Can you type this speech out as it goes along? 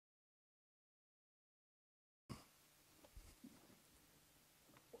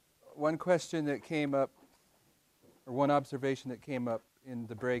one question that came up, or one observation that came up in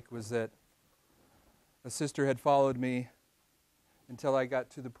the break was that a sister had followed me until I got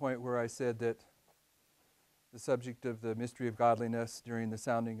to the point where I said that the subject of the mystery of godliness during the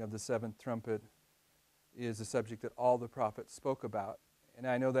sounding of the seventh trumpet is a subject that all the prophets spoke about. And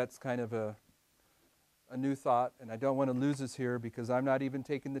I know that's kind of a new thought, and I don't want to lose us here because I'm not even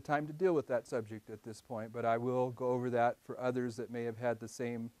taking the time to deal with that subject at this point, but I will go over that for others that may have had the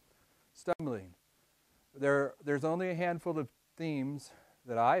same stumbling. There's only a handful of themes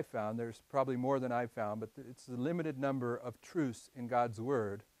that I've found. There's probably more than I've found, but it's a limited number of truths in God's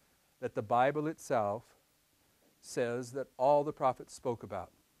Word that the Bible itself says that all the prophets spoke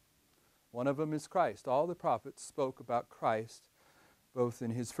about. One of them is Christ. All the prophets spoke about Christ, both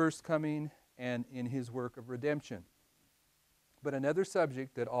in his first coming and in his work of redemption. But another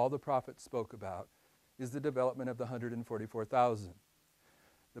subject that all the prophets spoke about is the development of the 144,000.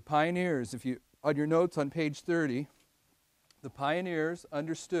 The pioneers, if you on your notes on page 30, the pioneers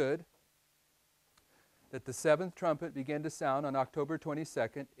understood that the seventh trumpet began to sound on October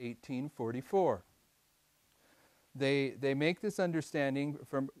 22nd, 1844. They make this understanding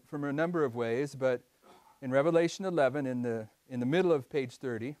from a number of ways, but in Revelation 11, in the middle of page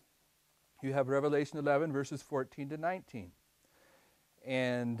 30, you have Revelation 11, verses 14 to 19.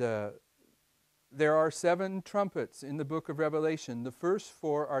 And there are 7 trumpets in the book of Revelation. The first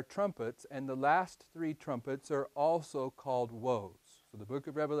 4 are trumpets, and the last 3 trumpets are also called woes. So the book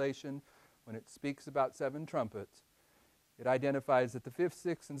of Revelation, when it speaks about 7 trumpets, it identifies that the 5th,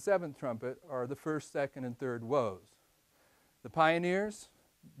 6th, and 7th trumpet are the 1st, 2nd, and 3rd woes. The pioneers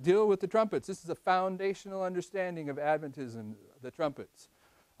deal with the trumpets. This is a foundational understanding of Adventism, the trumpets.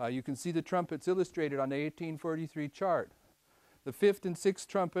 You can see the trumpets illustrated on the 1843 chart. The 5th and 6th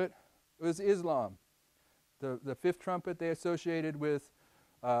trumpet was Islam. The 5th trumpet they associated with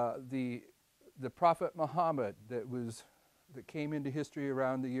the Prophet Muhammad that came into history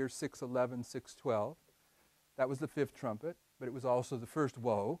around the year 611, 612. That was the 5th trumpet, but it was also the first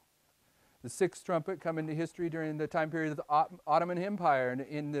woe. The 6th trumpet come into history during the time period of the Ottoman Empire. And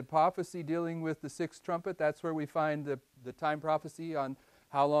in the prophecy dealing with the 6th trumpet, that's where we find the time prophecy on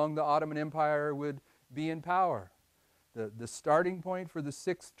how long the Ottoman Empire would be in power. The starting point for the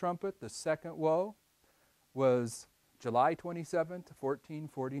 6th trumpet, the second woe, was July 27th,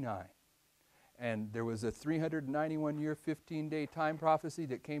 1449. And there was a 391-year, 15-day time prophecy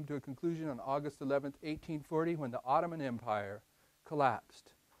that came to a conclusion on August 11th, 1840, when the Ottoman Empire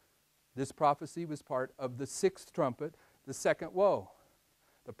collapsed. This prophecy was part of the 6th trumpet, the second woe.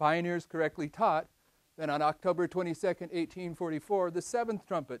 The pioneers correctly taught that on October 22nd, 1844, the 7th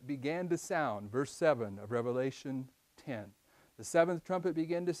trumpet began to sound, verse 7 of Revelation 10. The 7th trumpet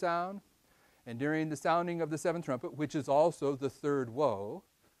began to sound, and during the sounding of the 7th trumpet, which is also the 3rd woe,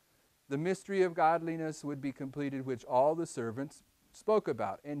 the mystery of godliness would be completed, which all the servants spoke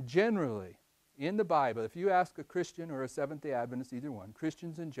about. And generally, in the Bible, if you ask a Christian or a Seventh-day Adventist, either one,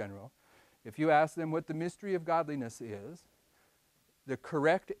 Christians in general, if you ask them what the mystery of godliness is, the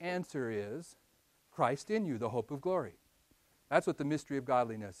correct answer is Christ in you, the hope of glory. That's what the mystery of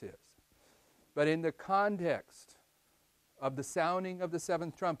godliness is. But in the context of the sounding of the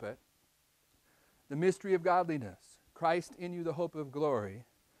 7th trumpet, the mystery of godliness, Christ in you, the hope of glory,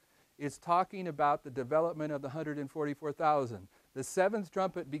 is talking about the development of the 144,000. The 7th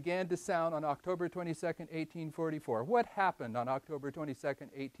trumpet began to sound on October 22nd, 1844. What happened on October 22nd,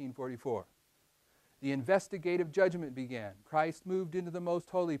 1844? The investigative judgment began. Christ moved into the most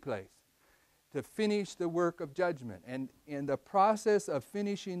holy place to finish the work of judgment. And in the process of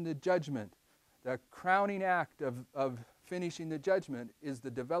finishing the judgment, the crowning act of finishing the judgment is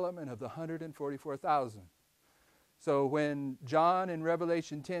the development of the 144,000. So when John in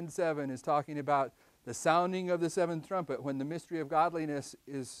Revelation 10:7 is talking about the sounding of the 7th trumpet, when the mystery of godliness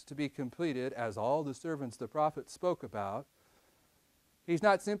is to be completed, as all the servants, the prophets, spoke about, he's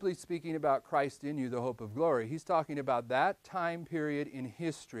not simply speaking about Christ in you, the hope of glory. He's talking about that time period in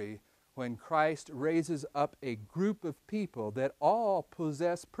history when Christ raises up a group of people that all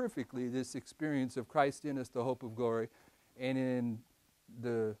possess perfectly this experience of Christ in us, the hope of glory. And in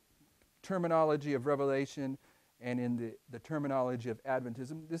the terminology of Revelation and in the terminology of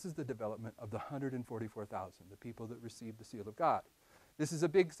Adventism, this is the development of the 144,000, the people that receive the seal of God. This is a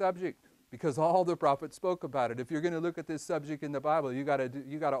big subject because all the prophets spoke about it. If you're going to look at this subject in the Bible, you got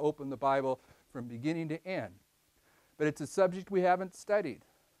to open the Bible from beginning to end. But it's a subject we haven't studied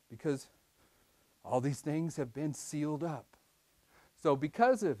because all these things have been sealed up. So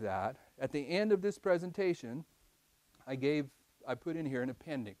because of that, at the end of this presentation, I put in here an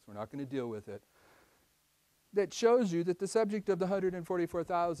appendix. We're not going to deal with it. that shows you that the subject of the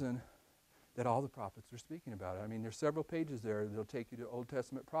 144,000 that all the prophets are speaking about. I mean, there's several pages there that'll take you to Old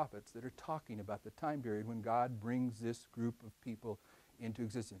Testament prophets that are talking about the time period when God brings this group of people into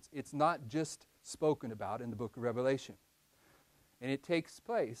existence. It's not just spoken about in the book of Revelation. And it takes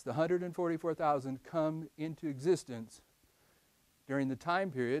place. The 144,000 come into existence during the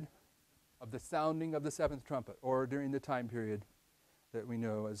time period of the sounding of the seventh trumpet, or during the time period that we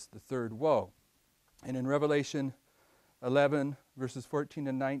know as the third woe. And in Revelation 11, verses 14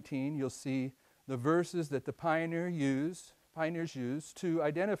 and 19, you'll see the verses that the pioneers used to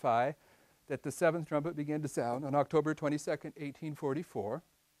identify that the seventh trumpet began to sound on October 22nd, 1844.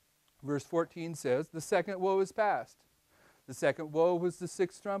 Verse 14 says, the second woe is past. The second woe was the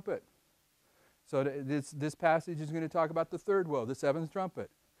sixth trumpet. So this passage is going to talk about the third woe, the seventh trumpet.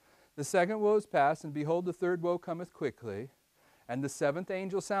 The second woe is past, and behold, the third woe cometh quickly. And the seventh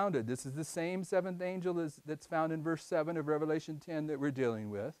angel sounded. This is the same seventh angel that's found in verse 7 of Revelation 10 that we're dealing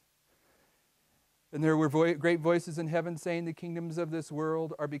with. And there were great voices in heaven saying, the kingdoms of this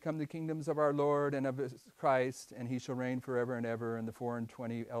world are become the kingdoms of our Lord and of his Christ, and he shall reign forever and ever. And the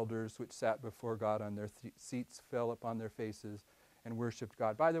 24 elders which sat before God on their seats fell upon their faces and worshipped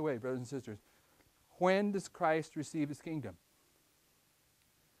God. By the way, brothers and sisters, when does Christ receive his kingdom?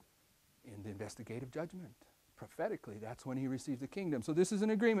 In the investigative judgment. Prophetically, that's when he receives the kingdom. So this is an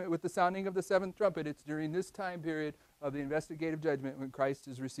agreement with the sounding of the seventh trumpet. It's during this time period of the investigative judgment when Christ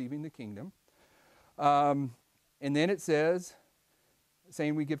is receiving the kingdom. And then it says,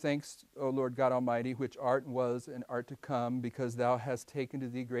 saying, we give thanks, O Lord God Almighty, which art and was and art to come, because thou hast taken to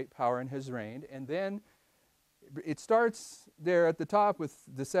thee great power and has reigned. And then it starts there at the top with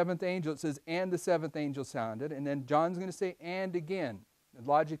the seventh angel. It says, and the seventh angel sounded. And then John's going to say, and again. The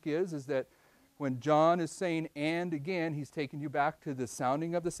logic is that when John is saying and again, he's taking you back to the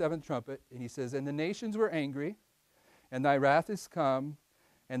sounding of the seventh trumpet. And he says, and the nations were angry, and thy wrath is come,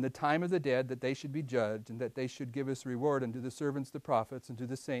 and the time of the dead, that they should be judged, and that they should give us reward unto the servants, the prophets, and to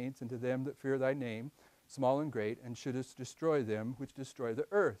the saints, and to them that fear thy name, small and great, and shouldest destroy them which destroy the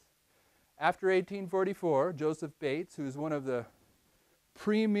earth. After 1844, Joseph Bates, who is one of the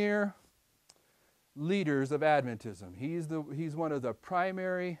premier leaders of Adventism, he's one of the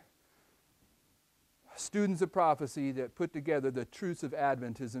primary students of prophecy that put together the truths of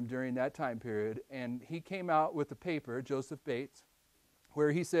Adventism during that time period. And he came out with a paper, Joseph Bates,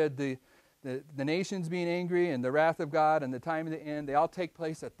 where he said the nations being angry and the wrath of God and the time of the end, they all take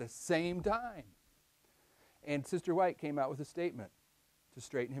place at the same time. And Sister White came out with a statement to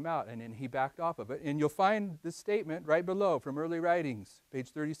straighten him out, and then he backed off of it. And you'll find this statement right below from Early Writings, page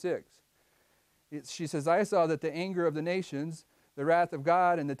 36. She says, I saw that the anger of the nations, the wrath of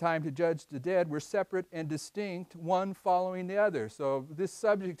God, and the time to judge the dead were separate and distinct, one following the other. So this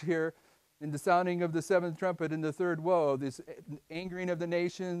subject here, in the sounding of the seventh trumpet and the third woe, this angering of the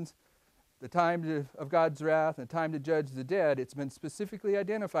nations, the time of God's wrath, and the time to judge the dead, it's been specifically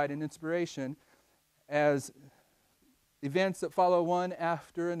identified in inspiration as events that follow one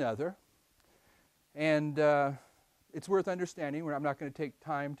after another. And it's worth understanding. I'm not going to take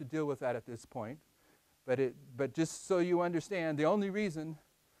time to deal with that at this point. But just so you understand, the only reason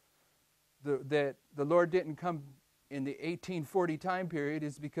that the Lord didn't come in the 1840 time period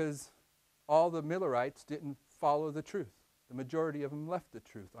is because all the Millerites didn't follow the truth. The majority of them left the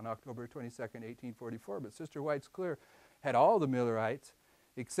truth on October 22nd, 1844. But Sister White's clear. Had all the Millerites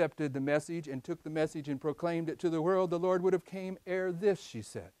accepted the message and took the message and proclaimed it to the world, the Lord would have came ere this, she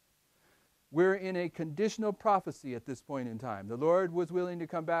said. We're in a conditional prophecy at this point in time. The Lord was willing to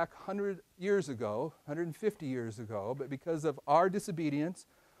come back 100 years ago, 150 years ago, but because of our disobedience,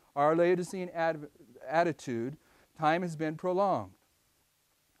 our Laodicean attitude, time has been prolonged.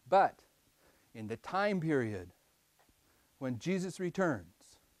 But in the time period when Jesus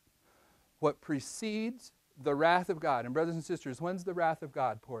returns, what precedes the wrath of God, and brothers and sisters, when's the wrath of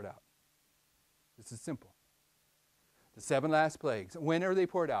God poured out? This is simple. The 7 last plagues. When are they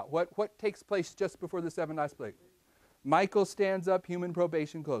poured out? What takes place just before the 7 last plagues? Michael stands up, human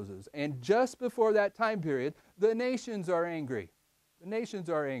probation closes. And just before that time period, the nations are angry. The nations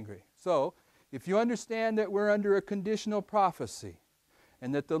are angry. So, if you understand that we're under a conditional prophecy,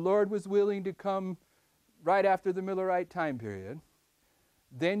 and that the Lord was willing to come right after the Millerite time period,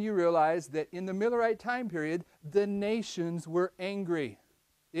 then you realize that in the Millerite time period, the nations were angry.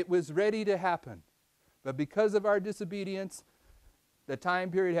 It was ready to happen. But because of our disobedience, the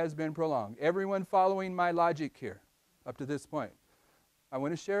time period has been prolonged. Everyone following my logic here up to this point, I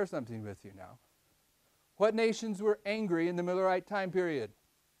want to share something with you now. What nations were angry in the Millerite time period?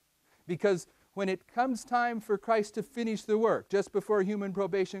 Because when it comes time for Christ to finish the work, just before human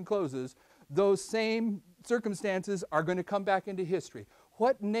probation closes, those same circumstances are going to come back into history.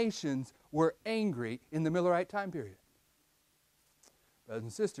 What nations were angry in the Millerite time period? Brothers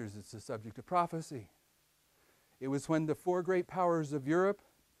and sisters, it's the subject of prophecy. It was when the four great powers of Europe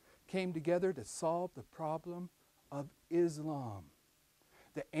came together to solve the problem of Islam.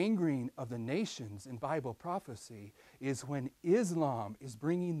 The angering of the nations in Bible prophecy is when Islam is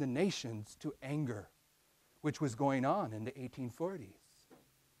bringing the nations to anger, which was going on in the 1840s.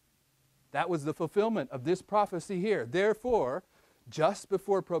 That was the fulfillment of this prophecy here. Therefore, just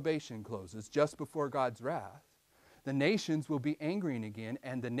before probation closes, just before God's wrath, the nations will be angering again,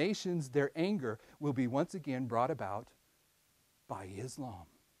 and the nations, their anger, will be once again brought about by Islam.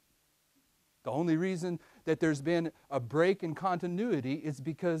 The only reason that there's been a break in continuity is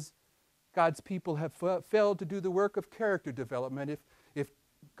because God's people have failed to do the work of character development. If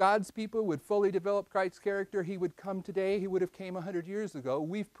God's people would fully develop Christ's character, he would come today. He would have came 100 years ago.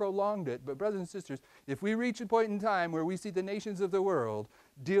 We've prolonged it. But brothers and sisters, if we reach a point in time where we see the nations of the world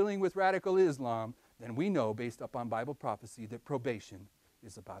dealing with radical Islam, then we know, based upon Bible prophecy, that probation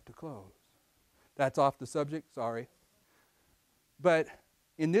is about to close. That's off the subject, sorry. But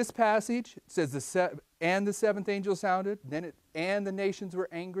in this passage, it says, and the seventh angel sounded, and the nations were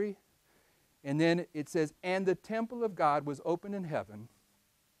angry. And then it says, and the temple of God was open in heaven,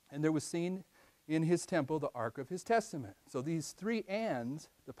 and there was seen in his temple the ark of his testament. So these three ands,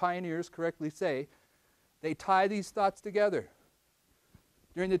 the pioneers correctly say, they tie these thoughts together.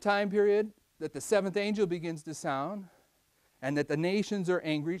 During the time period that the seventh angel begins to sound, and that the nations are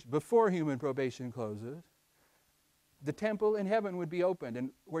angry before human probation closes, the temple in heaven would be opened,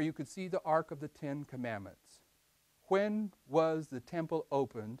 and where you could see the ark of the 10 commandments. When was the temple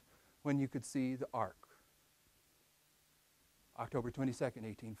opened when you could see the ark? October 22nd,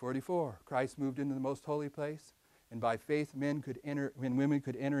 1844. Christ moved into the most holy place, and by faith men and women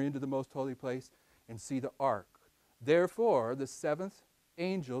could enter into the most holy place and see the ark. Therefore, the seventh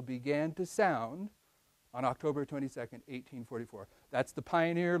angel began to sound on October 22nd, 1844. That's the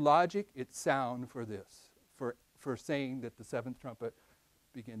pioneer logic. It's sound for this, for saying that the seventh trumpet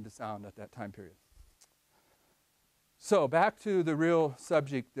began to sound at that time period. So back to the real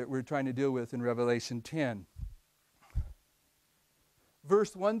subject that we're trying to deal with in Revelation 10.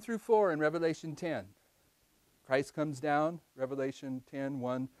 Verse 1 through 4 in Revelation 10. Christ comes down, Revelation 10,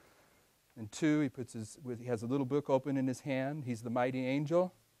 1 and 2. He has a little book open in his hand. He's the mighty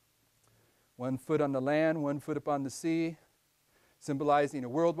angel. 1 foot on the land, 1 foot upon the sea, symbolizing a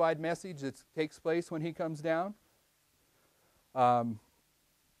worldwide message that takes place when he comes down.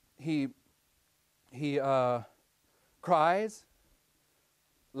 He cries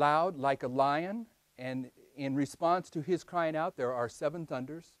loud like a lion, and in response to his crying out, there are 7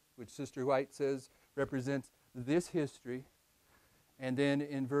 thunders, which Sister White says represents this history. And then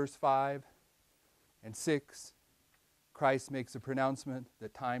in verse 5 and 6, Christ makes a pronouncement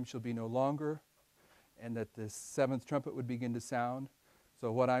that time shall be no longer, and that the 7th trumpet would begin to sound.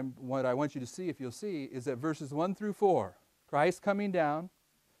 So what I want you to see, if you'll see, is that verses 1 through 4, Christ coming down,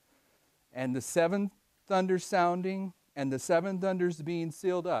 and the 7 thunders sounding, and the 7 thunders being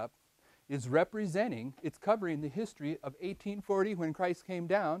sealed up, is representing, it's covering the history of 1840 when Christ came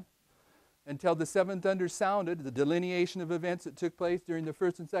down, until the 7 thunders sounded, the delineation of events that took place during the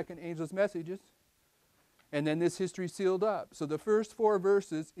first and second angels' messages, and then this history sealed up. So the first 4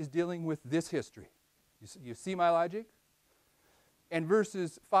 verses is dealing with this history. You see my logic? And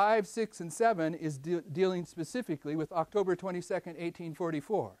verses 5, 6, and 7 is dealing specifically with October 22nd,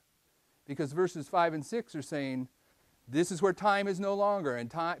 1844. Because verses 5 and 6 are saying, this is where time is no longer, and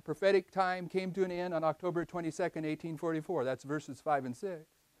prophetic time came to an end on October 22nd, 1844. That's verses 5 and 6.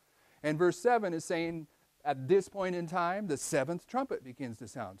 And verse 7 is saying, at this point in time, the 7th trumpet begins to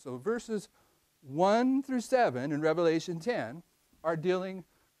sound. So verses 1 through 7 in Revelation 10 are dealing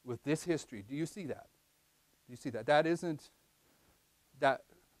with this history. Do you see that? Do you see that?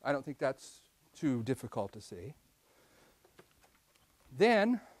 I don't think that's too difficult to see.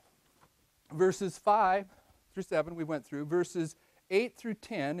 Then, verses 5 through 7 we went through. Verses 8 through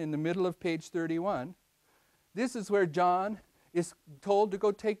 10 in the middle of page 31. This is where John is told to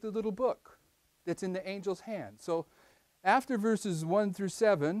go take the little book that's in the angel's hand. So after verses 1 through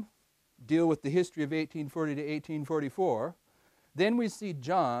 7 deal with the history of 1840 to 1844, then we see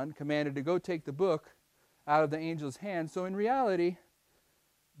John commanded to go take the book out of the angel's hand. So in reality,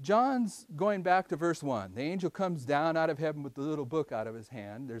 John's going back to verse 1. The angel comes down out of heaven with the little book out of his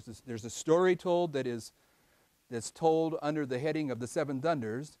hand. There's a story told that's told under the heading of the 7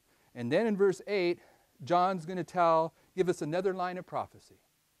 thunders. And then in verse 8, John's going to give us another line of prophecy.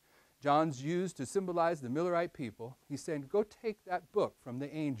 John's used to symbolize the Millerite people. He's saying, go take that book from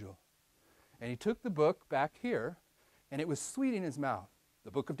the angel And he took the book back here, and it was sweet in his mouth,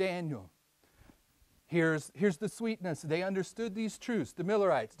 the book of Daniel. Here's the sweetness. They understood these truths, the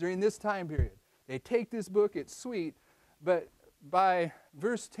Millerites, during this time period. They take this book, it's sweet, but by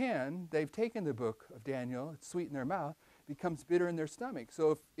verse 10, they've taken the book of Daniel, it's sweet in their mouth, becomes bitter in their stomach.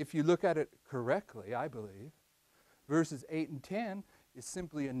 So if you look at it correctly, I believe, verses 8 and 10 is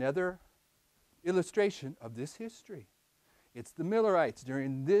simply another illustration of this history. It's the Millerites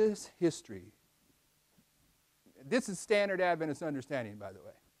during this history. This is standard Adventist understanding, by the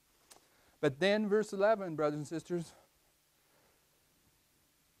way. But then verse 11, brothers and sisters,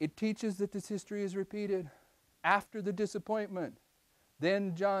 it teaches that this history is repeated after the disappointment.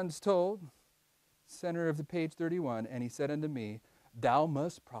 Then John's told, center of the page 31, and he said unto me, thou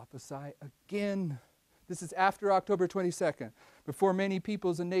must prophesy again. This is after October 22nd, before many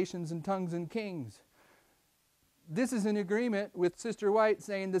peoples and nations and tongues and kings. This is in agreement with Sister White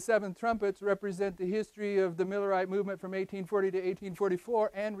saying the seven trumpets represent the history of the Millerite movement from 1840 to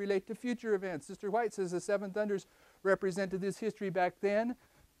 1844 and relate to future events. Sister White says the seven thunders represented this history back then,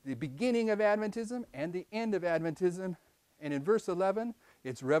 the beginning of Adventism and the end of Adventism. And in verse 11,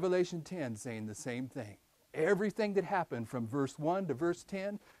 it's Revelation 10 saying the same thing. Everything that happened from verse 1 to verse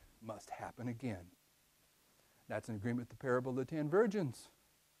 10 must happen again. That's in agreement with the parable of the 10 virgins.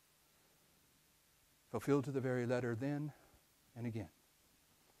 Fulfilled to the very letter then and again.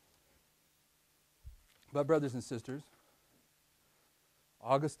 But brothers and sisters,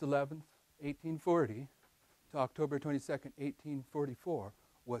 August 11th, 1840 to October 22nd, 1844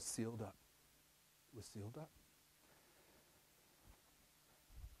 was sealed up. It was sealed up.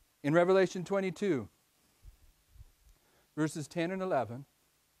 In Revelation 22, verses 10 and 11,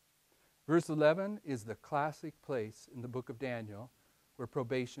 verse 11 is the classic place in the book of Daniel where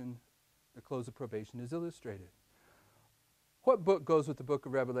probation, the close of probation, is illustrated. What book goes with the book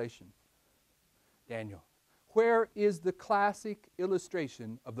of Revelation? Daniel. Where is the classic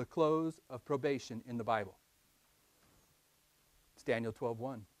illustration of the close of probation in the Bible? It's Daniel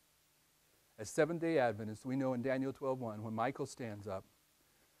 12:1. As Seventh-day Adventists, we know in Daniel 12:1, when Michael stands up,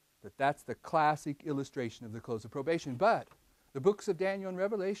 that's the classic illustration of the close of probation. But the books of Daniel and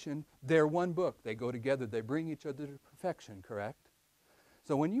Revelation, they're one book. They go together. They bring each other to perfection, correct?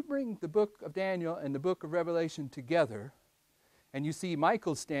 So when you bring the book of Daniel and the book of Revelation together, and you see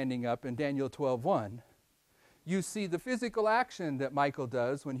Michael standing up in Daniel 12:1, you see the physical action that Michael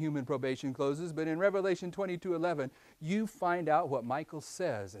does when human probation closes, but in Revelation 22:11, you find out what Michael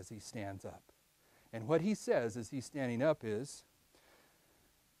says as he stands up. And what he says as he's standing up is,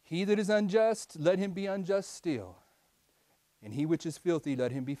 he that is unjust, let him be unjust still. And he which is filthy,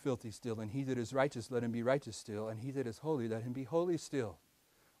 let him be filthy still. And he that is righteous, let him be righteous still. And he that is holy, let him be holy still.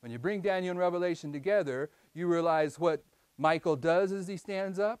 When you bring Daniel and Revelation together, you realize what Michael does as he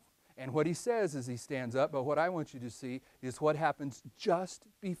stands up and what he says as he stands up. But what I want you to see is what happens just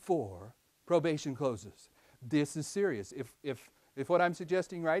before probation closes. This is serious. If what I'm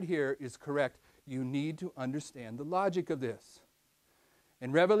suggesting right here is correct, you need to understand the logic of this.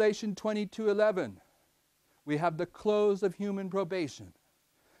 In Revelation 22:11, we have the close of human probation.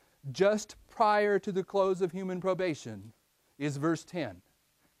 Just prior to the close of human probation is verse 10.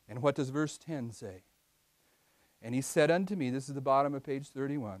 And what does verse 10 say? And he said unto me, this is the bottom of page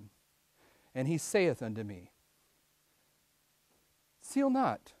 31, and he saith unto me, seal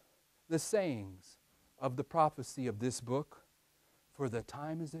not the sayings of the prophecy of this book, for the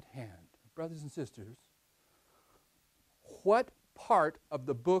time is at hand. Brothers and sisters, what part of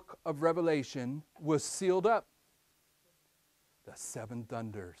the book of Revelation was sealed up? The seven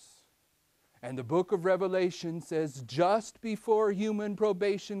thunders. And the book of Revelation says just before human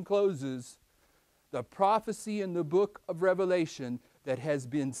probation closes, the prophecy in the book of Revelation that has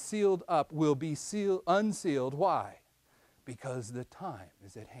been sealed up will be unsealed. Why? Because the time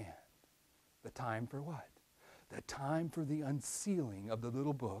is at hand. The time for what? The time for the unsealing of the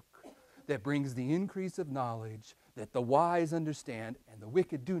little book that brings the increase of knowledge that the wise understand and the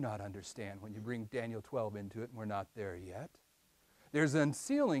wicked do not understand. When you bring Daniel 12 into it, and we're not there yet. There's an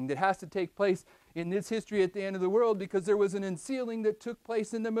unsealing that has to take place in this history at the end of the world, because there was an unsealing that took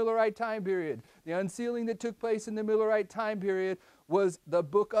place in the Millerite time period. The unsealing that took place in the Millerite time period was the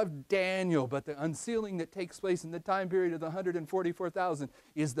book of Daniel, but the unsealing that takes place in the time period of the 144,000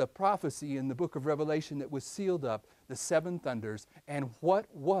 is the prophecy in the book of Revelation that was sealed up, the seven thunders. And what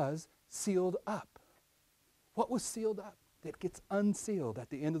was sealed up? What was sealed up that gets unsealed at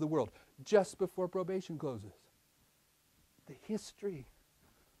the end of the world, just before probation closes? The history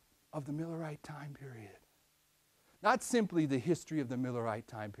of the Millerite time period. Not simply the history of the Millerite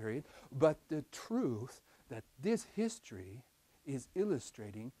time period, but the truth that this history is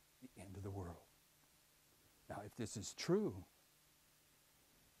illustrating the end of the world. Now, if this is true,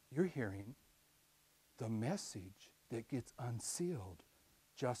 you're hearing the message that gets unsealed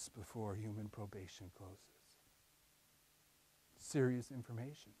just before human probation closes. Serious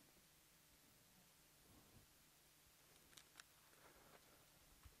information.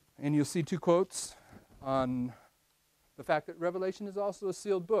 And you'll see two quotes on the fact that Revelation is also a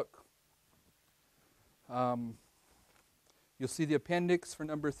sealed book. You'll see the appendix for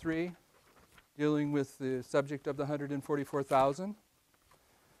number 3, dealing with the subject of the 144,000.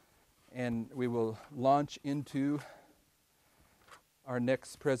 And we will launch into our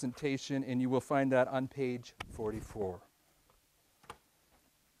next presentation, and you will find that on page 44.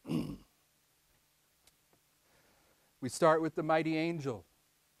 We start with the mighty angel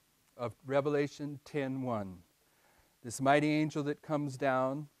of Revelation 10:1. This mighty angel that comes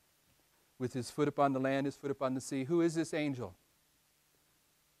down with his foot upon the land, his foot upon the sea. Who is this angel?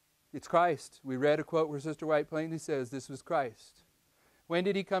 It's Christ. We read a quote where Sister White plainly says this was Christ. When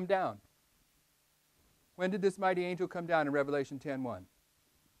did he come down? When did this mighty angel come down in Revelation 10:1?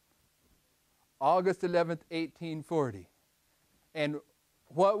 August 11th, 1840. And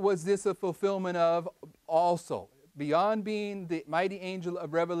what was this a fulfillment of also? Beyond being the mighty angel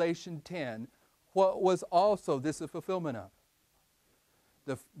of Revelation 10, what was also this a fulfillment of?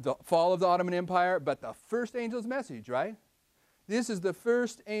 The fall of the Ottoman Empire, but the first angel's message, right? This is the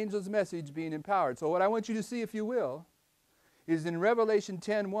first angel's message being empowered. So what I want you to see, if you will, is in Revelation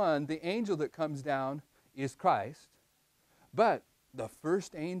 10:1, the angel that comes down is Christ. But the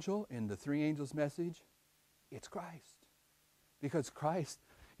first angel in the three angels' message, it's Christ. Because Christ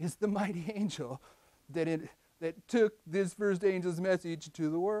is the mighty angel that took this first angel's message to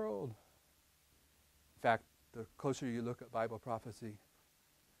the world. In fact, the closer you look at Bible prophecy,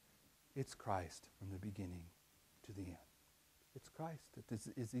 it's Christ from the beginning to the end. It's Christ that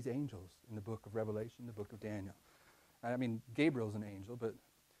is these angels in the book of Revelation, the book of Daniel. I mean, Gabriel's an angel, but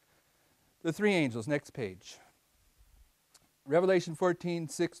the three angels, next page. Revelation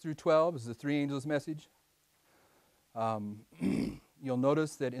 14:6-12 is the three angels' message. You'll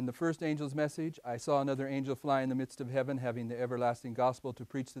notice that in the first angel's message, I saw another angel fly in the midst of heaven, having the everlasting gospel to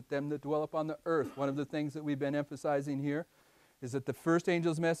preach to them that dwell upon the earth. One of the things that we've been emphasizing here is that the first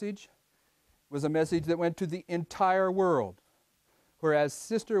angel's message was a message that went to the entire world, whereas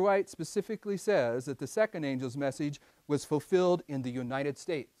Sister White specifically says that the second angel's message was fulfilled in the United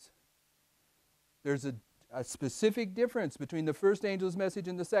States. There's a specific difference between the first angel's message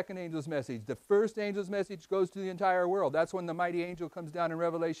and the second angel's message. The first angel's message goes to the entire world. That's when the mighty angel comes down in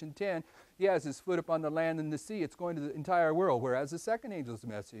Revelation 10. He has his foot upon the land and the sea. It's going to the entire world. Whereas the second angel's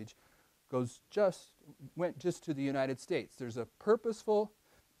message went just to the United States. There's a purposeful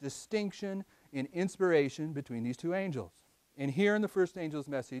distinction in inspiration between these two angels. And here in the first angel's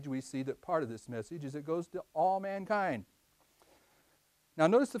message, we see that part of this message is it goes to all mankind. Now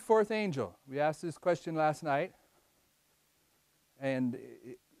notice the fourth angel. We asked this question last night, and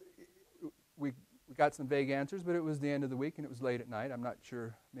we got some vague answers, but it was the end of the week and it was late at night. I'm not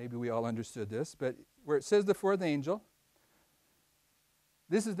sure, maybe we all understood this, but where it says the fourth angel,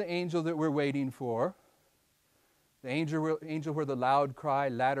 this is the angel that we're waiting for. The angel where the loud cry,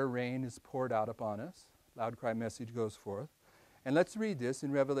 latter rain is poured out upon us. Loud cry message goes forth. And let's read this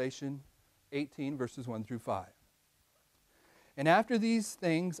in Revelation 18, verses 1-5. And after these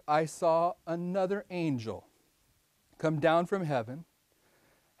things I saw another angel come down from heaven,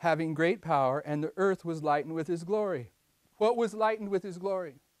 having great power, and the earth was lightened with his glory. What was lightened with his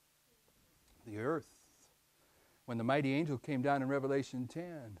glory? The earth. When the mighty angel came down in Revelation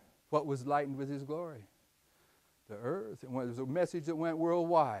 10, what was lightened with his glory? The earth. And it was a message that went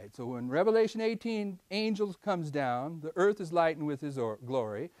worldwide. So when Revelation 18, angels comes down, the earth is lightened with his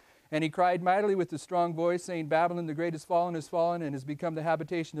glory. And he cried mightily with a strong voice, saying, Babylon the great is fallen, and has become the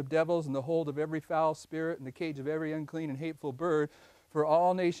habitation of devils, and the hold of every foul spirit, and the cage of every unclean and hateful bird. For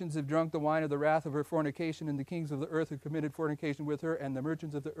all nations have drunk the wine of the wrath of her fornication, and the kings of the earth have committed fornication with her, and the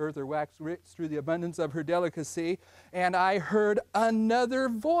merchants of the earth are waxed rich through the abundance of her delicacy. And I heard another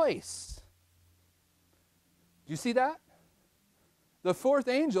voice. Do you see that? The fourth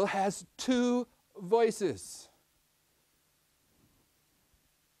angel has two voices.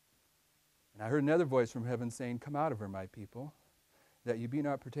 And I heard another voice from heaven saying, Come out of her, my people, that you be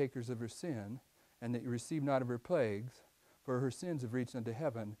not partakers of her sin, and that you receive not of her plagues, for her sins have reached unto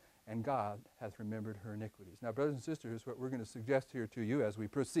heaven, and God hath remembered her iniquities. Now, brothers and sisters, what we're going to suggest here to you as we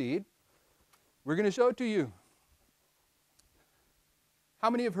proceed, we're going to show it to you.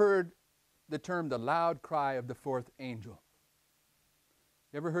 How many have heard the term the loud cry of the fourth angel?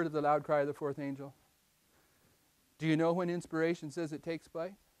 You ever heard of the loud cry of the fourth angel? Do you know when inspiration says it takes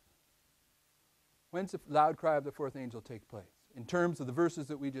place? When's the loud cry of the fourth angel take place? In terms of the verses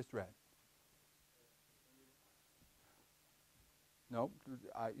that we just read. No,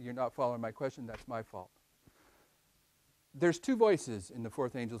 you're not following my question. That's my fault. There's two voices in the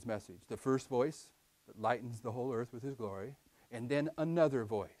fourth angel's message. The first voice that lightens the whole earth with his glory, and then another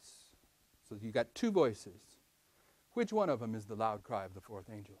voice. So you got two voices. Which one of them is the loud cry of the fourth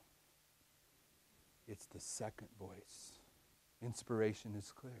angel? It's the second voice. Inspiration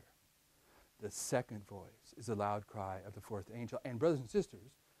is clear. The second voice is the loud cry of the fourth angel. And brothers and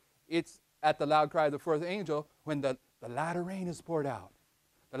sisters, it's at the loud cry of the fourth angel when the latter rain is poured out.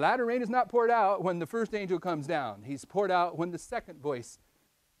 The latter rain is not poured out when the first angel comes down. He's poured out when the second voice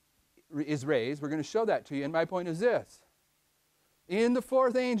is raised. We're going to show that to you. And my point is this. In the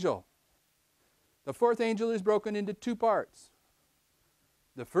fourth angel is broken into two parts.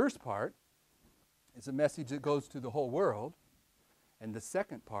 The first part is a message that goes to the whole world. And the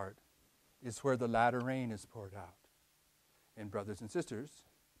second part is where the latter rain is poured out. And brothers and sisters,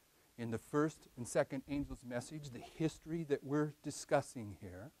 in the first and second angel's message, the history that we're discussing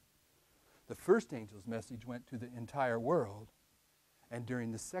here, the first angel's message went to the entire world. And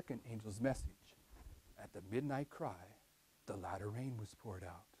during the second angel's message, at the midnight cry, the latter rain was poured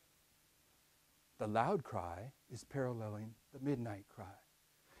out. The loud cry is paralleling the midnight cry.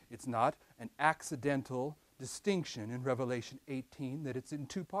 It's not an accidental distinction in Revelation 18 that it's in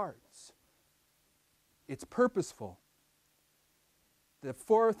two parts. It's purposeful. The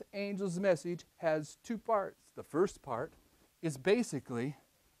fourth angel's message has two parts. The first part is basically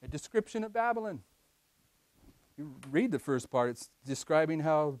a description of Babylon. You read the first part, it's describing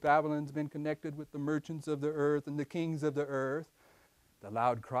how Babylon's been connected with the merchants of the earth and the kings of the earth. The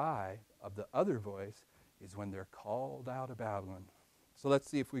loud cry of the other voice is when they're called out of Babylon. So let's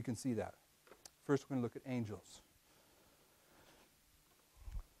see if we can see that. First, we're going to look at angels.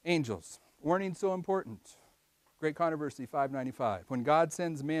 Angels. Warning so important. Great Controversy 595. When God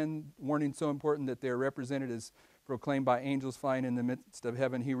sends men, warning so important that they are represented as proclaimed by angels flying in the midst of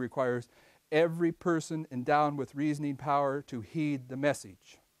heaven, he requires every person endowed with reasoning power to heed the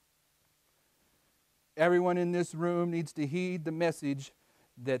message. Everyone in this room needs to heed the message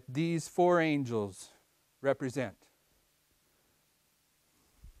that these four angels represent.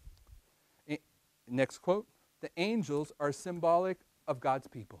 Next quote. The angels are symbolic of God's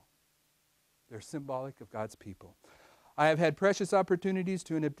people. They're symbolic of God's people. I have had precious opportunities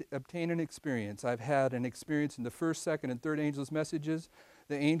to obtain an experience. I've had an experience in the first, second, and third angels' messages.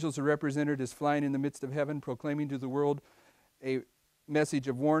 The angels are represented as flying in the midst of heaven, proclaiming to the world a message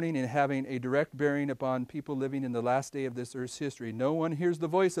of warning and having a direct bearing upon people living in the last day of this earth's history. No one hears the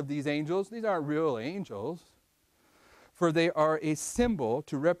voice of these angels. These aren't real angels. For they are a symbol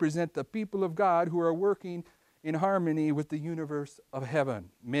to represent the people of God who are working in harmony with the universe of heaven.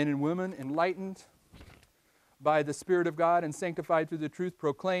 Men and women enlightened by the Spirit of God and sanctified through the truth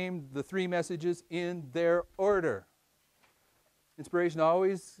proclaim the three messages in their order. Inspiration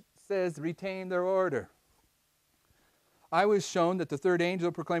always says retain their order. I was shown that the third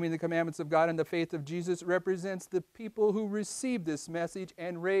angel proclaiming the commandments of God and the faith of Jesus represents the people who receive this message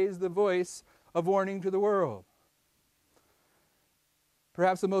and raise the voice of warning to the world.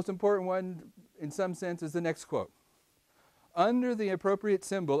 Perhaps the most important one, in some sense, is the next quote. Under the appropriate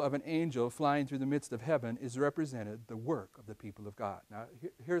symbol of an angel flying through the midst of heaven is represented the work of the people of God. Now,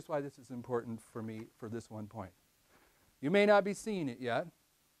 here's why this is important for me for this one point. You may not be seeing it yet,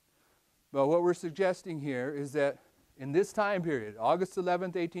 but what we're suggesting here is that in this time period, August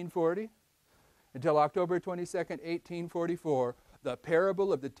 11th, 1840, until October 22nd, 1844, the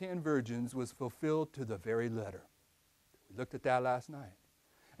parable of the 10 virgins was fulfilled to the very letter. We looked at that last night.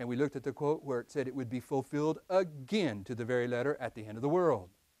 And we looked at the quote where it said it would be fulfilled again to the very letter at the end of the world.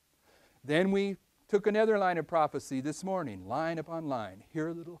 Then we took another line of prophecy this morning, line upon line, here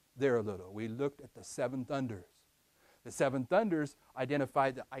a little, there a little. We looked at the seven thunders. The seven thunders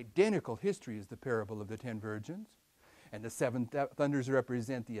identified the identical history as the parable of the 10 virgins. And the seven thunders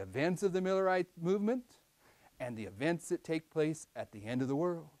represent the events of the Millerite movement and the events that take place at the end of the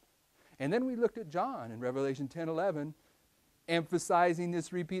world. And then we looked at John in Revelation 10:11, emphasizing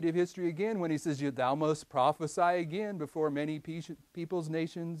this repeat of history again when he says, thou must prophesy again before many peoples,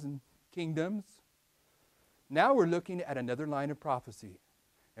 nations, and kingdoms. Now we're looking at another line of prophecy.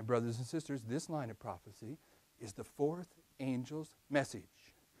 And brothers and sisters, this line of prophecy is the fourth angel's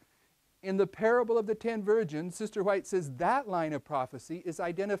message. In the parable of the 10 virgins, Sister White says that line of prophecy is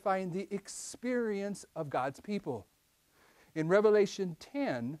identifying the experience of God's people. In Revelation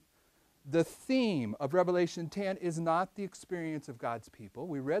 10, the theme of Revelation 10 is not the experience of God's people.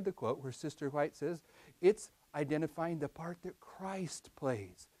 We read the quote where Sister White says it's identifying the part that Christ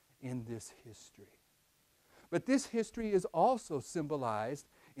plays in this history. But this history is also symbolized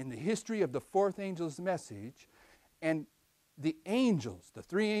in the history of the fourth angel's message, and the angels, the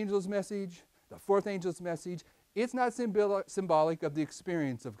three angels' message, the fourth angel's message. It's not symbolic of the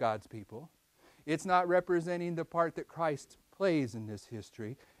experience of God's people. It's not representing the part that Christ plays in this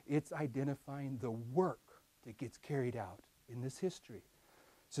history. It's identifying the work that gets carried out in this history.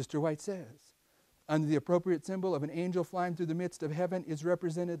 Sister White says, under the appropriate symbol of an angel flying through the midst of heaven is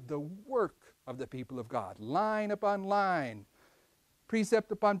represented the work of the people of God, line upon line,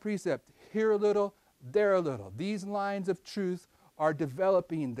 precept upon precept, here a little, there a little. These lines of truth are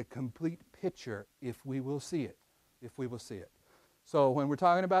developing the complete picture if we will see it. If we will see it. So when we're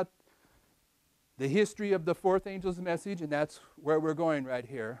talking about the history of the fourth angel's message, and that's where we're going right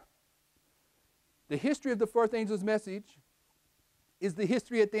here, the history of the fourth angel's message is the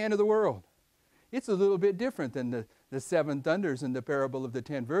history at the end of the world. It's a little bit different than the seven thunders in the parable of the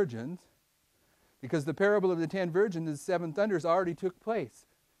 10 virgins, because the parable of the 10 virgins and the seven thunders already took place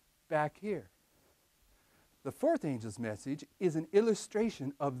back here. The fourth angel's message is an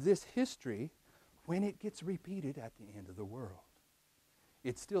illustration of this history when it gets repeated at the end of the world.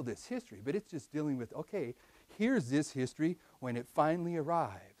 It's still this history, but it's just dealing with, okay, here's this history when it finally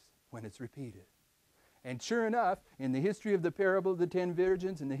arrives, when it's repeated. And sure enough, in the history of the parable of the 10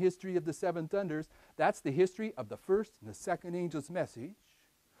 virgins and the history of the seven thunders, that's the history of the first and the second angel's message.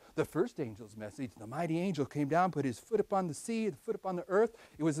 The first angel's message, the mighty angel came down, put his foot upon the sea, the foot upon the earth.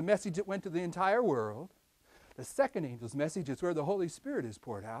 It was a message that went to the entire world. The second angel's message is where the Holy Spirit is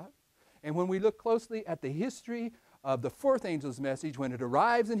poured out. And when we look closely at the history of the fourth angel's message, when it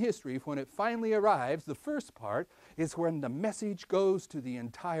arrives in history, when it finally arrives, the first part is when the message goes to the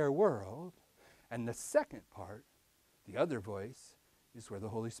entire world. And the second part, the other voice, is where the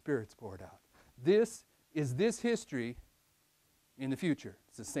Holy Spirit's poured out. This is this history in the future.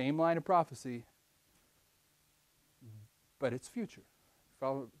 It's the same line of prophecy, but it's future.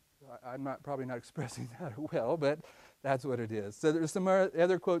 I'm probably not expressing that well, but that's what it is. So there's some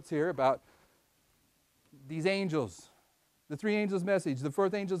other quotes here about these angels. The three angels' message, the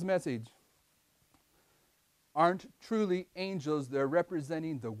fourth angel's message, aren't truly angels. They're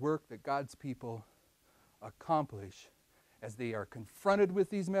representing the work that God's people accomplish as they are confronted with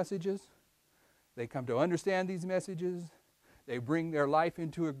these messages. They come to understand these messages. They bring their life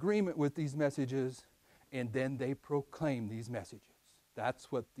into agreement with these messages, and then they proclaim these messages. That's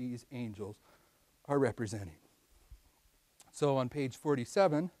what these angels are representing. So on page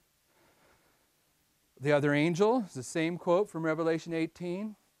 47, the other angel is the same quote from Revelation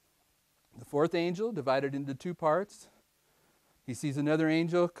 18. The fourth angel, divided into two parts. He sees another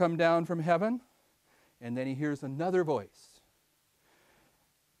angel come down from heaven, and then he hears another voice.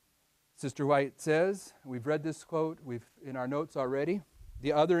 Sister White says, we've read this quote in our notes already,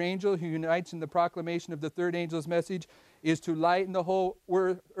 the other angel who unites in the proclamation of the third angel's message is to lighten the whole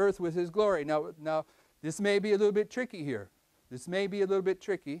earth with his glory. Now, this may be a little bit tricky here. This may be a little bit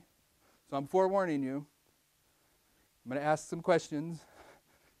tricky, so I'm forewarning you. I'm going to ask some questions.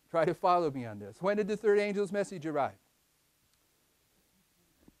 Try to follow me on this. When did the third angel's message arrive?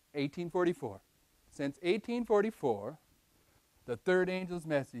 1844. Since 1844, the third angel's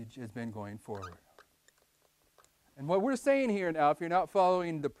message has been going forward. And what we're saying here now, if you're not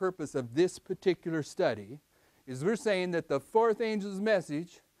following the purpose of this particular study, is we're saying that the fourth angel's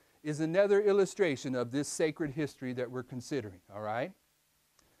message is another illustration of this sacred history that we're considering, all right?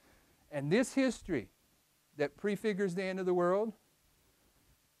 And this history that prefigures the end of the world,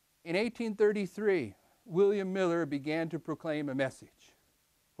 in 1833, William Miller began to proclaim a message.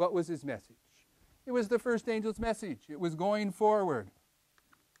 What was his message? It was the first angel's message. It was going forward.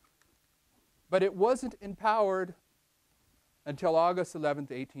 But it wasn't empowered until August 11th,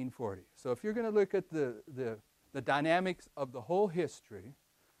 1840. So if you're going to look at the dynamics of the whole history,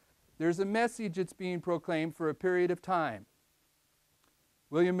 there's a message that's being proclaimed for a period of time.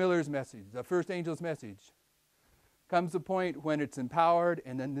 William Miller's message, the first angel's message, comes a point when it's empowered,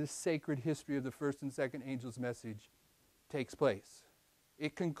 and then this sacred history of the first and second angel's message takes place.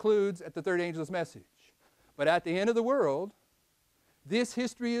 It concludes at the third angel's message. But at the end of the world, this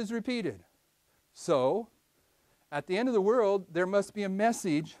history is repeated. So, at the end of the world, there must be a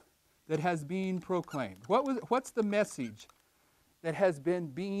message that has been proclaimed. What's the message that has been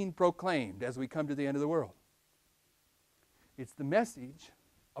being proclaimed as we come to the end of the world? It's the message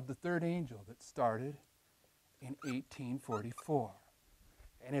of the third angel that started in 1844.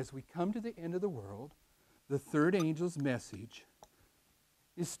 And as we come to the end of the world, the third angel's message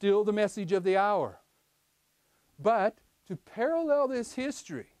is still the message of the hour. But to parallel this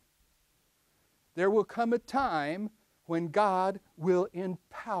history, there will come a time when God will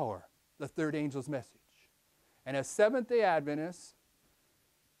empower the third angel's message. And as Seventh-day Adventists,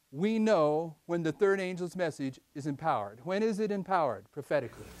 we know when the third angel's message is empowered. When is it empowered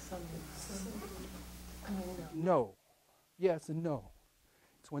prophetically? No. Yes and no.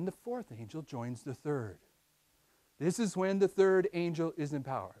 It's when the fourth angel joins the third. This is when the third angel is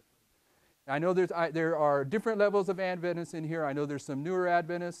empowered. I know there are different levels of Adventists in here. I know there's some newer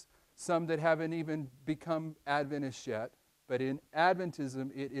Adventists, some that haven't even become Adventists yet. But in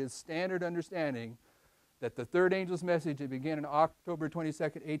Adventism, it is standard understanding that the third angel's message that began on October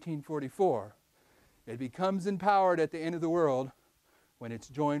 22nd, 1844, it becomes empowered at the end of the world when it's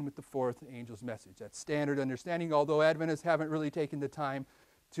joined with the fourth angel's message. That's standard understanding, although Adventists haven't really taken the time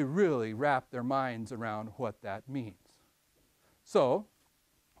to really wrap their minds around what that means. So,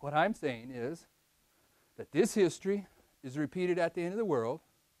 what I'm saying is that this history is repeated at the end of the world.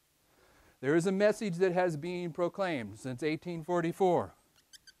 There is a message that has been proclaimed since 1844.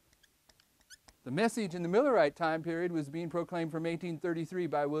 The message in the Millerite time period was being proclaimed from 1833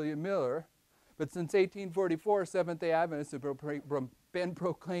 by William Miller, but since 1844, Seventh-day Adventists have been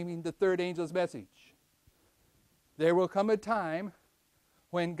proclaiming the third angel's message. There will come a time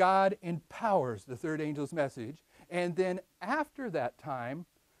when God empowers the third angel's message, and then after that time,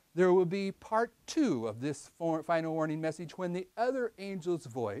 there will be part 2 of this final warning message when the other angel's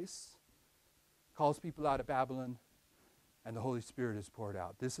voice calls people out of Babylon and the Holy Spirit is poured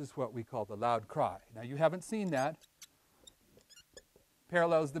out. This is what we call the loud cry. Now, you haven't seen that.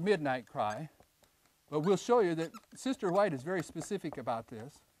 Parallels the midnight cry. But we'll show you that Sister White is very specific about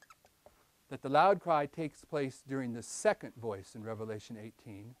this, that the loud cry takes place during the second voice in Revelation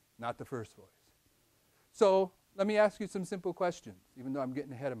 18, not the first voice. So, let me ask you some simple questions, even though I'm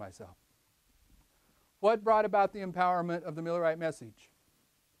getting ahead of myself. What brought about the empowerment of the Millerite message?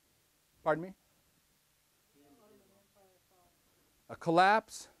 Pardon me? A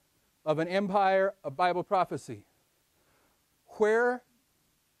collapse of an empire of Bible prophecy. What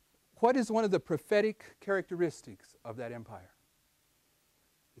is one of the prophetic characteristics of that empire?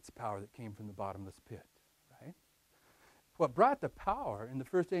 It's power that came from the bottomless pit, right? What brought the power in the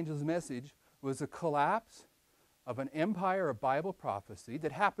first angel's message was a collapse of an empire of Bible prophecy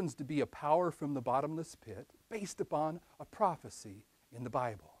that happens to be a power from the bottomless pit based upon a prophecy in the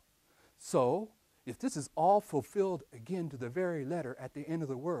Bible. So, if this is all fulfilled again to the very letter at the end of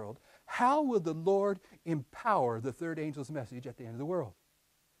the world, how will the Lord empower the third angel's message at the end of the world?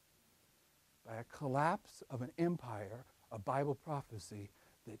 By a collapse of an empire of Bible prophecy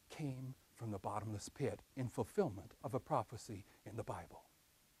that came from the bottomless pit in fulfillment of a prophecy in the Bible.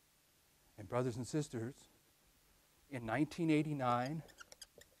 And brothers and sisters, in 1989,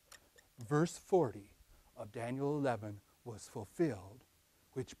 verse 40 of Daniel 11 was fulfilled,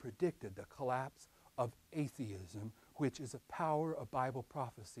 which predicted the collapse of atheism, which is a power of Bible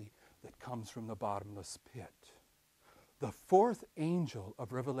prophecy that comes from the bottomless pit. The fourth angel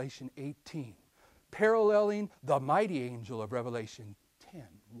of Revelation 18, paralleling the mighty angel of Revelation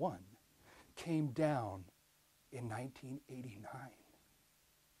 10:1, came down in 1989.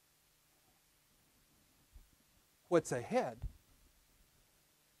 What's ahead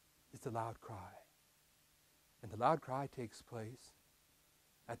is the loud cry. And the loud cry takes place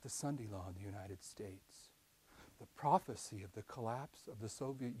at the Sunday law in the United States. The prophecy of the collapse of the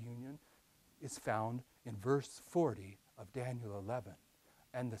Soviet Union is found in verse 40 of Daniel 11,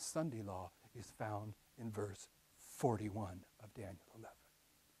 and the Sunday law is found in verse 41 of Daniel 11.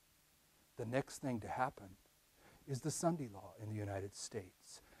 The next thing to happen is the Sunday law in the United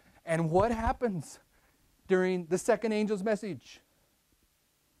States. And what happens during the second angel's message?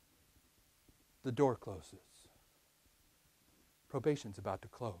 The door closes. Probation's about to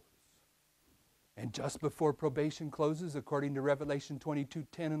close. And just before probation closes, according to Revelation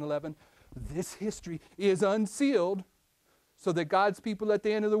 22:10 and 11, this history is unsealed so that God's people at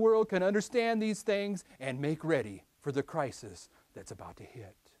the end of the world can understand these things and make ready for the crisis that's about to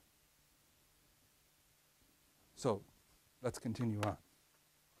hit. So, let's continue on.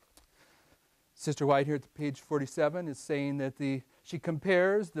 Sister White here at page 47 is saying that she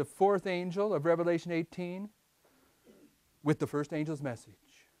compares the fourth angel of Revelation 18 with the first angel's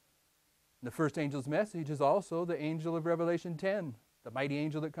message. And the first angel's message is also the angel of Revelation 10, the mighty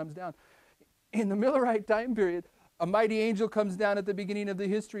angel that comes down. In the Millerite time period, a mighty angel comes down at the beginning of the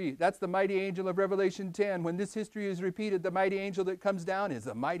history. That's the mighty angel of Revelation 10. When this history is repeated, the mighty angel that comes down is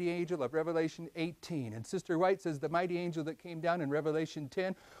the mighty angel of Revelation 18. And Sister White says the mighty angel that came down in Revelation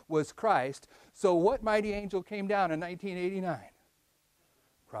 10 was Christ. So what mighty angel came down in 1989?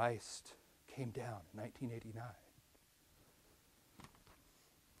 Christ came down in 1989.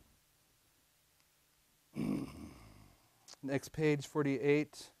 Next page,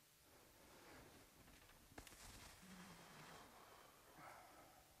 48.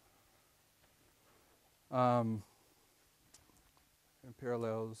 And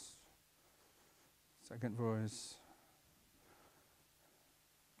parallels, second voice.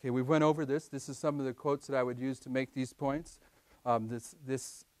 Okay, we went over this. This is some of the quotes that I would use to make these points.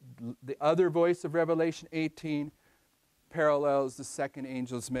 The other voice of Revelation 18 parallels the second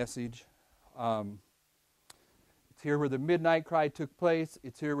angel's message. It's here where the midnight cry took place.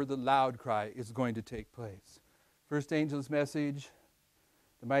 It's here where the loud cry is going to take place. First angel's message,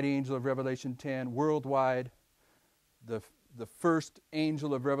 the mighty angel of Revelation 10, worldwide. The first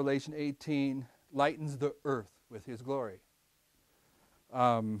angel of Revelation 18 lightens the earth with his glory.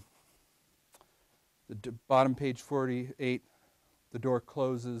 The bottom page 48, the door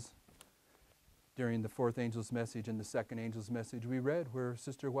closes during the fourth angel's message and the second angel's message. We read where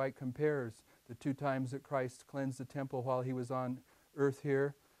Sister White compares the two times that Christ cleansed the temple while he was on earth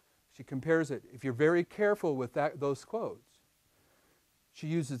here. She compares it. If you're very careful with those quotes, she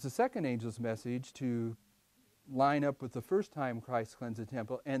uses the second angel's message to line up with the first time Christ cleansed the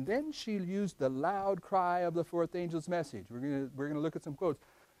temple, and then she used the loud cry of the fourth angel's message. We're going to look at some quotes.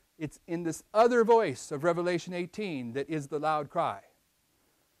 It's in this other voice of Revelation 18 that is the loud cry.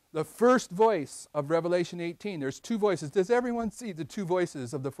 The first voice of Revelation 18, there's two voices. Does everyone see the two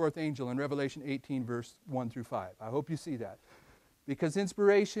voices of the fourth angel in Revelation 18, verse 1 through 5? I hope you see that. Because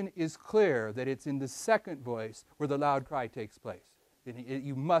inspiration is clear that it's in the second voice where the loud cry takes place.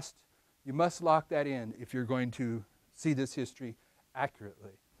 You must lock that in if you're going to see this history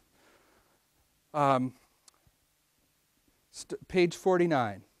accurately. Page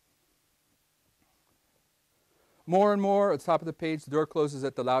 49. More and more, at the top of the page, the door closes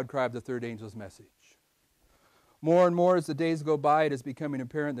at the loud cry of the third angel's message. More and more as the days go by, it is becoming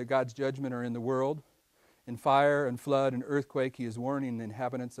apparent that God's judgment are in the world. In fire and flood and earthquake, he is warning the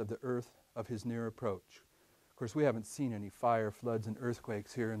inhabitants of the earth of his near approach. Of course, we haven't seen any fire, floods, and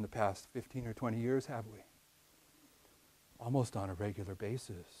earthquakes here in the past 15 or 20 years, have we? Almost on a regular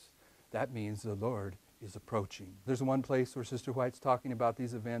basis. That means the Lord is approaching. There's one place where Sister White's talking about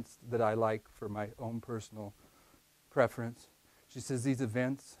these events that I like for my own personal preference. She says these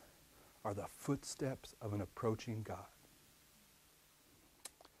events are the footsteps of an approaching God.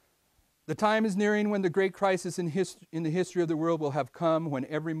 The time is nearing when the great crisis in the history of the world will have come, when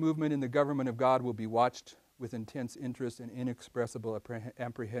every movement in the government of God will be watched with intense interest and inexpressible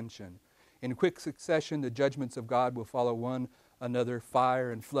apprehension. In quick succession, the judgments of God will follow one another, fire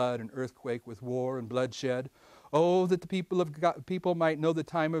and flood and earthquake with war and bloodshed. Oh, that the people might know the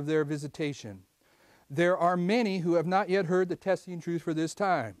time of their visitation. There are many who have not yet heard the testing truth for this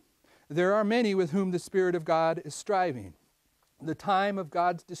time. There are many with whom the Spirit of God is striving. The time of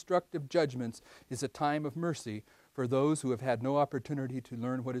God's destructive judgments is a time of mercy for those who have had no opportunity to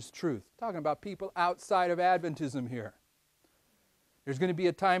learn what is truth. Talking about people outside of Adventism here. There's going to be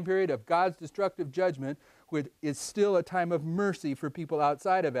a time period of God's destructive judgment, which is still a time of mercy for people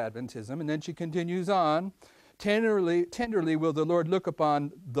outside of Adventism. And then she continues on. Tenderly will the Lord look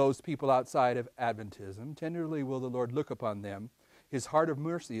upon those people outside of Adventism. Tenderly will the Lord look upon them. His heart of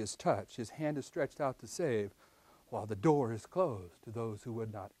mercy is touched. His hand is stretched out to save, while the door is closed to those who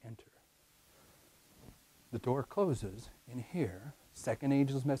would not enter. The door closes in here, second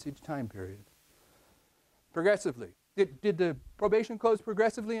angel's message time period, progressively. Did the probation close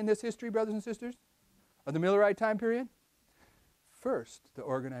progressively in this history, brothers and sisters, of the Millerite time period? First, the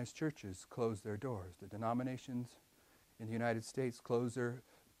organized churches closed their doors. The denominations in the United States closed their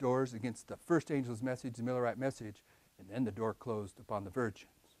doors against the first angel's message, the Millerite message, and then the door closed upon the virgins.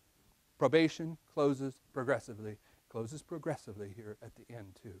 Probation closes progressively here at the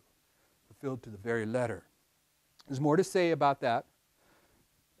end too, fulfilled to the very letter. There's more to say about that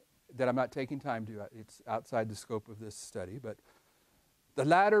I'm not taking time to. It's outside the scope of this study, but the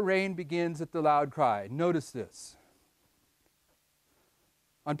latter rain begins at the loud cry. Notice this.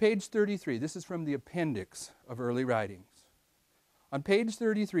 On page 33, this is from the appendix of early writings. On page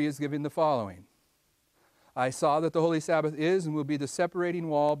 33 is given the following. I saw that the Holy Sabbath is and will be the separating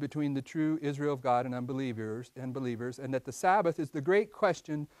wall between the true Israel of God and unbelievers, and that the Sabbath is the great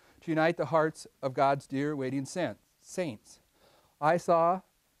question to unite the hearts of God's dear waiting saints. I saw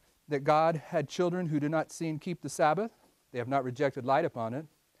that God had children who do not see and keep the Sabbath. They have not rejected light upon it.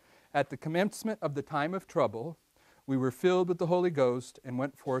 At the commencement of the time of trouble, we were filled with the Holy Ghost and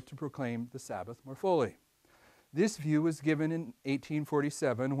went forth to proclaim the Sabbath more fully. This view was given in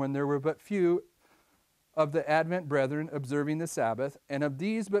 1847 when there were but few of the Advent brethren observing the Sabbath, and of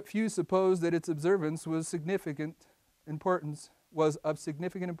these but few supposed that its observance was of significant importance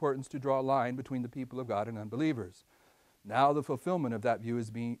to draw a line between the people of God and unbelievers. Now the fulfillment of that view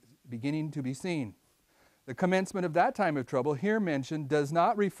is beginning to be seen. The commencement of that time of trouble here mentioned does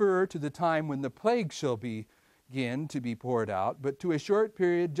not refer to the time when the plague shall begin to be poured out, but to a short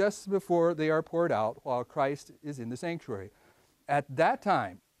period just before they are poured out while Christ is in the sanctuary. At that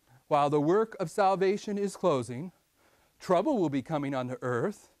time, while the work of salvation is closing, trouble will be coming on the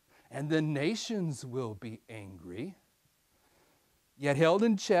earth, and the nations will be angry, yet held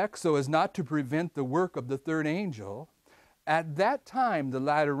in check so as not to prevent the work of the third angel. At that time, the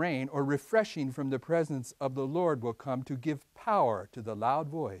latter rain, or refreshing from the presence of the Lord, will come to give power to the loud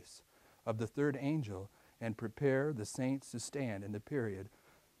voice of the third angel and prepare the saints to stand in the period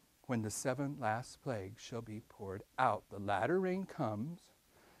when the 7 last plagues shall be poured out. The latter rain comes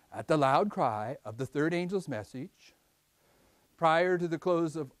at the loud cry of the third angel's message prior to the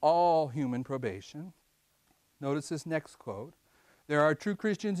close of all human probation. Notice this next quote. There are true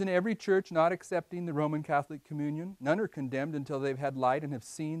Christians in every church not accepting the Roman Catholic communion. None are condemned until they've had light and have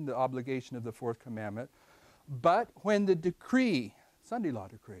seen the obligation of the fourth commandment. But when the decree, Sunday law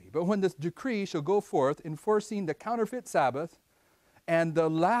decree, but when this decree shall go forth enforcing the counterfeit Sabbath, and the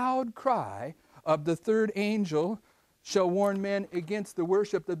loud cry of the third angel shall warn men against the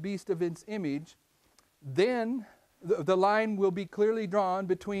worship of the beast of its image, then the line will be clearly drawn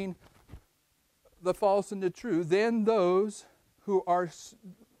between the false and the true. Then those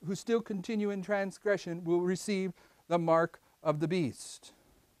who still continue in transgression will receive the mark of the beast.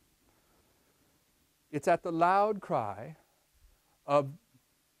 It's at the loud cry of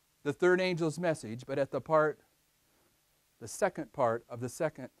the third angel's message, but at the second part of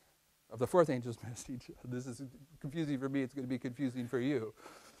the fourth angel's message. This is confusing for me, it's going to be confusing for you.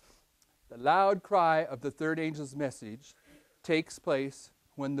 The loud cry of the third angel's message takes place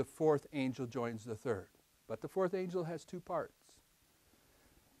when the fourth angel joins the third. But the fourth angel has 2 parts.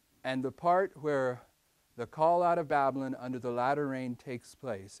 And the part where the call out of Babylon under the latter rain takes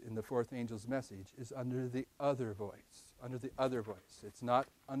place in the fourth angel's message is under the other voice. Under the other voice. It's not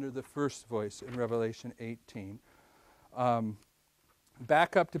under the first voice in Revelation 18.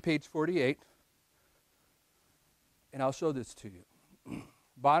 Back up to page 48, and I'll show this to you.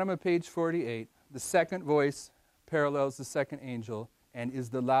 Bottom of page 48, the second voice parallels the second angel and is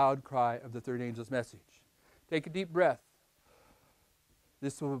the loud cry of the third angel's message. Take a deep breath.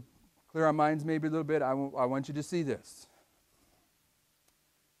 This will clear our minds maybe a little bit. I want you to see this.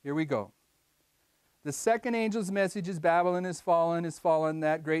 Here we go. The second angel's message is Babylon is fallen,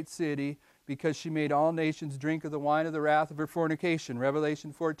 that great city, because she made all nations drink of the wine of the wrath of her fornication.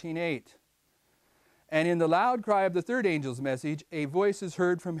 Revelation 14:8. And in the loud cry of the third angel's message, a voice is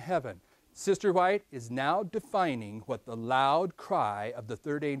heard from heaven. Sister White is now defining what the loud cry of the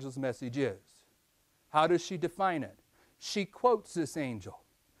third angel's message is. How does she define it? She quotes this angel.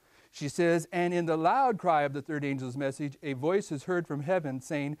 She says, and in the loud cry of the third angel's message, a voice is heard from heaven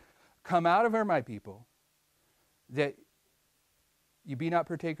saying, come out of her, my people, that you be not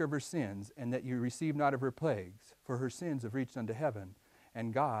partaker of her sins, and that you receive not of her plagues, for her sins have reached unto heaven,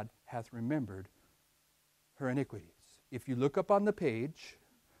 and God hath remembered her iniquities. If you look up on the page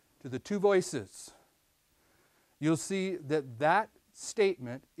to the 2 voices, you'll see that that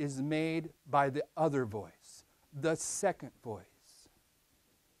statement is made by the other voice, the second voice.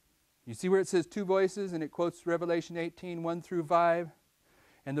 You see where it says 2 voices, and it quotes Revelation 18, 1 through 5?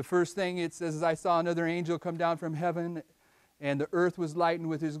 And the first thing it says, I saw another angel come down from heaven, and the earth was lightened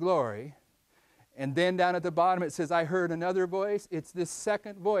with his glory. And then down at the bottom it says, I heard another voice. It's this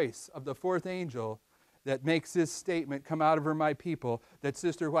second voice of the fourth angel that makes this statement, come out of her, my people, that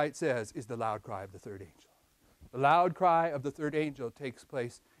Sister White says is the loud cry of the third angel. The loud cry of the third angel takes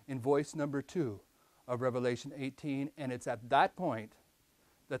place in voice number 2 of Revelation 18, and it's at that point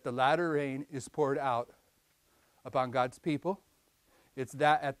that the latter rain is poured out upon God's people. It's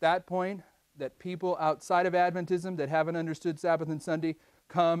at that point that people outside of Adventism that haven't understood Sabbath and Sunday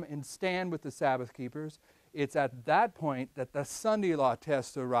come and stand with the Sabbath keepers. It's at that point that the Sunday law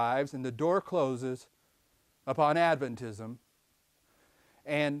test arrives and the door closes upon Adventism.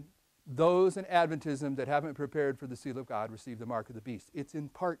 And those in Adventism that haven't prepared for the seal of God receive the mark of the beast. It's in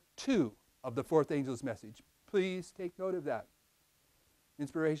part 2 of the fourth angel's message. Please take note of that.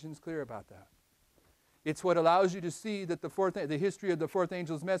 Inspiration is clear about that. It's what allows you to see that the history of the fourth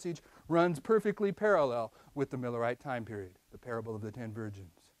angel's message runs perfectly parallel with the Millerite time period, the parable of the 10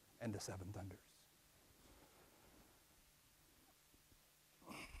 virgins and the 7 thunders.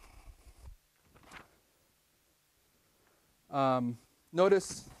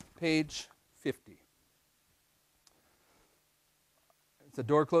 Notice page 50. The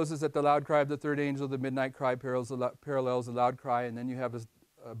door closes at the loud cry of the third angel. The midnight cry parallels the loud cry, and then you have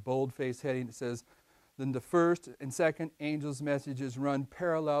a bold-faced heading that says, then the first and second angel's messages run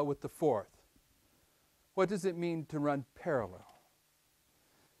parallel with the fourth. What does it mean to run parallel?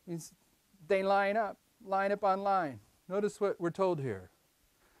 It means they line up on line. Notice what we're told here.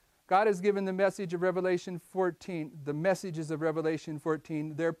 God has given the message of Revelation 14, the messages of Revelation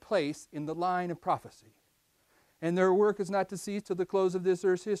 14, their place in the line of prophecy. And their work is not to cease till the close of this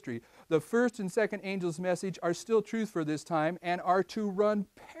earth's history. The first and second angel's message are still truth for this time and are to run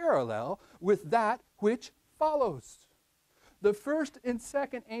parallel with that which follows. The first and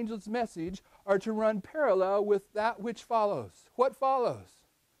second angel's message are to run parallel with that which follows. What follows?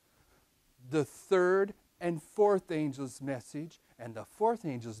 The third and fourth angel's message. And the fourth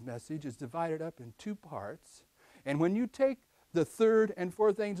angel's message is divided up in two parts. And when you take the third and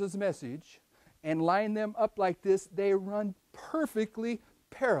fourth angel's message and line them up like this, they run perfectly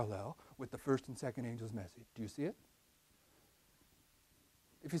parallel with the first and second angel's message. Do you see it?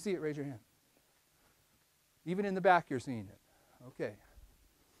 If you see it, raise your hand. Even in the back, you're seeing it. Okay.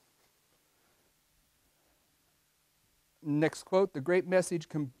 Next quote, the great message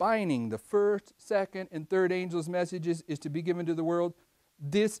combining the first, second, and third angel's messages is to be given to the world.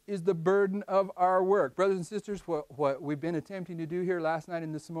 This is the burden of our work. Brothers and sisters, what we've been attempting to do here last night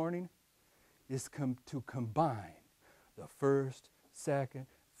and this morning is to combine the first, second,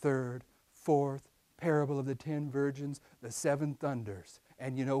 third, fourth, parable of the 10 virgins, the 7 thunders.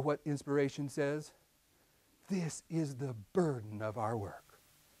 And you know what inspiration says? This is the burden of our work.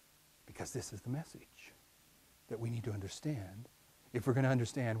 Because this is the message that we need to understand if we're going to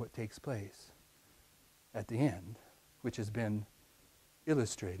understand what takes place at the end, which has been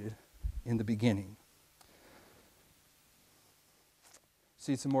illustrated in the beginning.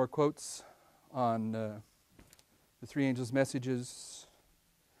 See some more quotes on the 3 angels' messages.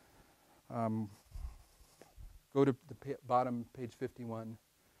 Go to the bottom, page 51,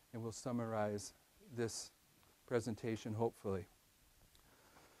 and we'll summarize this presentation, hopefully.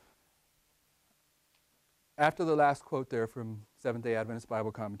 After the last quote there from Seventh-day Adventist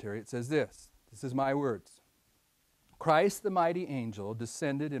Bible Commentary, it says this. This is my words. Christ the mighty angel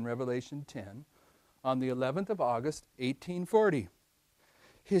descended in Revelation 10 on the 11th of August, 1840.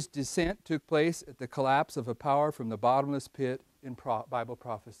 His descent took place at the collapse of a power from the bottomless pit in Bible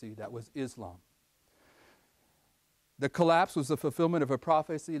prophecy. That was Islam. The collapse was the fulfillment of a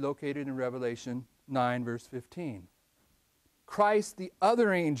prophecy located in Revelation 9, verse 15. Christ, the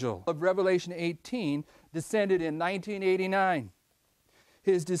other angel of Revelation 18, descended in 1989.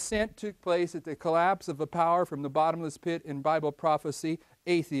 His descent took place at the collapse of a power from the bottomless pit in Bible prophecy,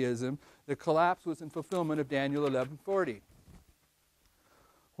 atheism. The collapse was in fulfillment of Daniel 11:40.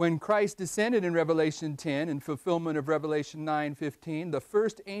 When Christ descended in Revelation 10 in fulfillment of Revelation 9:15, the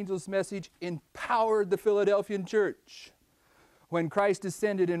first angel's message empowered the Philadelphian church. When Christ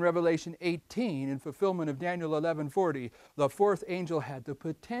descended in Revelation 18 in fulfillment of Daniel 11:40, the fourth angel had the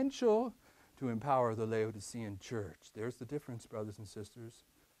potential to empower the Laodicean church. There's the difference, brothers and sisters.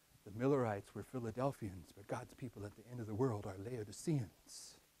 The Millerites were Philadelphians, but God's people at the end of the world are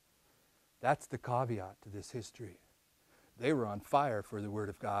Laodiceans. That's the caveat to this history. They were on fire for the Word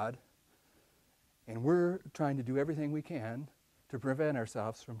of God, and we're trying to do everything we can to prevent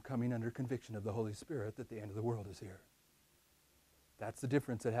ourselves from coming under conviction of the Holy Spirit that the end of the world is here. That's the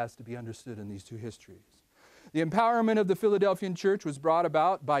difference that has to be understood in these two histories. The empowerment of the Philadelphian church was brought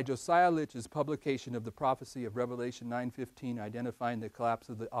about by Josiah Litch's publication of the prophecy of Revelation 9:15, identifying the collapse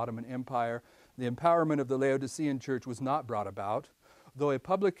of the Ottoman Empire. The empowerment of the Laodicean church was not brought about, though a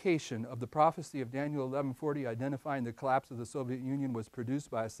publication of the prophecy of Daniel 11:40, identifying the collapse of the Soviet Union, was produced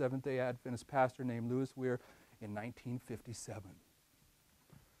by a Seventh-day Adventist pastor named Louis Weir in 1957.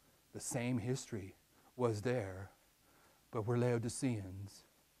 The same history was there, but we're Laodiceans.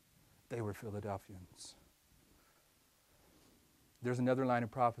 They were Philadelphians. There's another line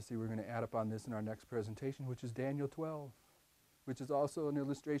of prophecy we're going to add up on this in our next presentation, which is Daniel 12, which is also an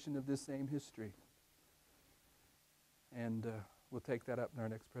illustration of this same history. And we'll take that up in our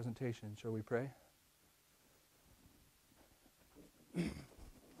next presentation. Shall we pray?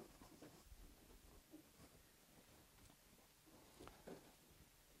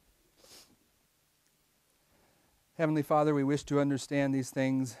 Heavenly Father, we wish to understand these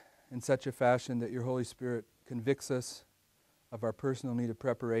things in such a fashion that your Holy Spirit convicts us of our personal need of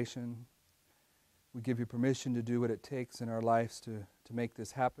preparation. We give you permission to do what it takes in our lives to make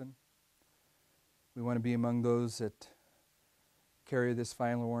this happen. We want to be among those that carry this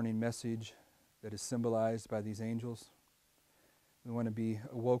final warning message that is symbolized by these angels. We want to be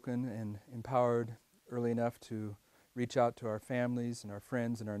awoken and empowered early enough to reach out to our families and our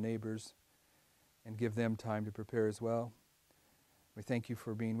friends and our neighbors and give them time to prepare as well. We thank you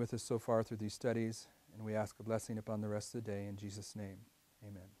for being with us so far through these studies, and we ask a blessing upon the rest of the day in Jesus' name.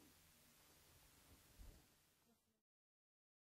 Amen.